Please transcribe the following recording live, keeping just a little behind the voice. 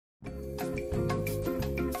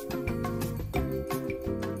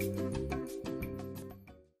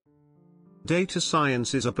Data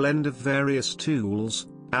science is a blend of various tools,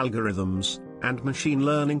 algorithms, and machine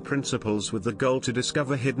learning principles with the goal to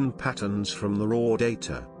discover hidden patterns from the raw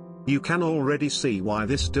data. You can already see why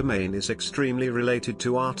this domain is extremely related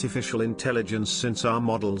to artificial intelligence, since our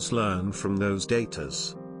models learn from those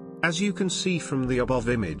datas. As you can see from the above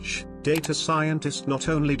image, data scientist not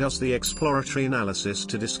only does the exploratory analysis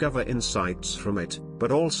to discover insights from it,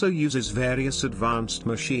 but also uses various advanced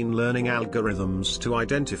machine learning algorithms to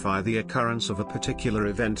identify the occurrence of a particular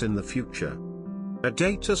event in the future. A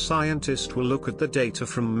data scientist will look at the data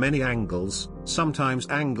from many angles, sometimes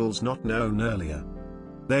angles not known earlier.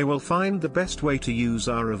 They will find the best way to use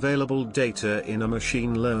our available data in a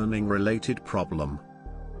machine learning related problem.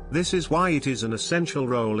 This is why it is an essential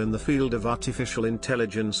role in the field of artificial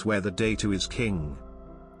intelligence, where the data is king.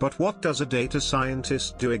 But what does a data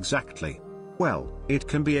scientist do exactly? Well, it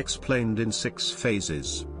can be explained in 6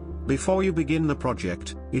 phases. Before you begin the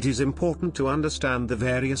project, it is important to understand the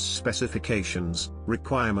various specifications,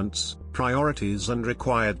 requirements, priorities and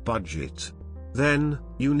required budget. Then,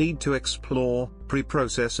 you need to explore,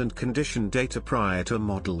 pre-process and condition data prior to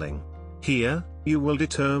modeling. Here, you will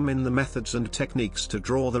determine the methods and techniques to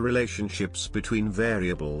draw the relationships between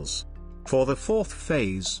variables. For the 4th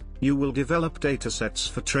phase, you will develop datasets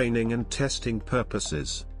for training and testing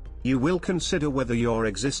purposes. You will consider whether your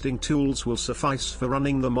existing tools will suffice for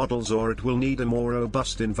running the models, or it will need a more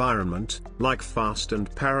robust environment, like fast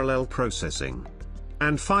and parallel processing.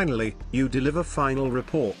 And finally, you deliver final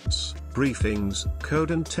reports, briefings, code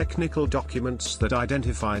and technical documents that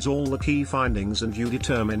identifies all the key findings, and you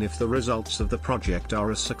determine if the results of the project are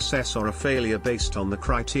a success or a failure based on the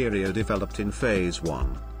criteria developed in phase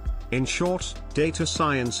 1. In short, data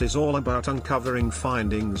science is all about uncovering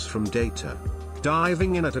findings from data,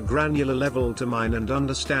 diving in at a granular level to mine and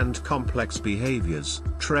understand complex behaviors,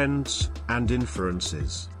 trends, and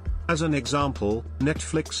inferences. As an example,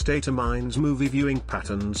 Netflix data mines movie viewing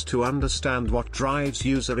patterns to understand what drives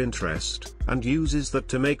user interest, and uses that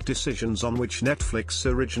to make decisions on which Netflix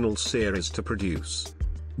original series to produce.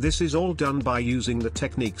 This is all done by using the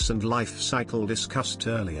techniques and life cycle discussed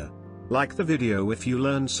earlier. Like the video if you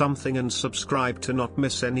learned something, and subscribe to not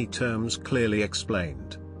miss any terms clearly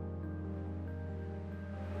explained.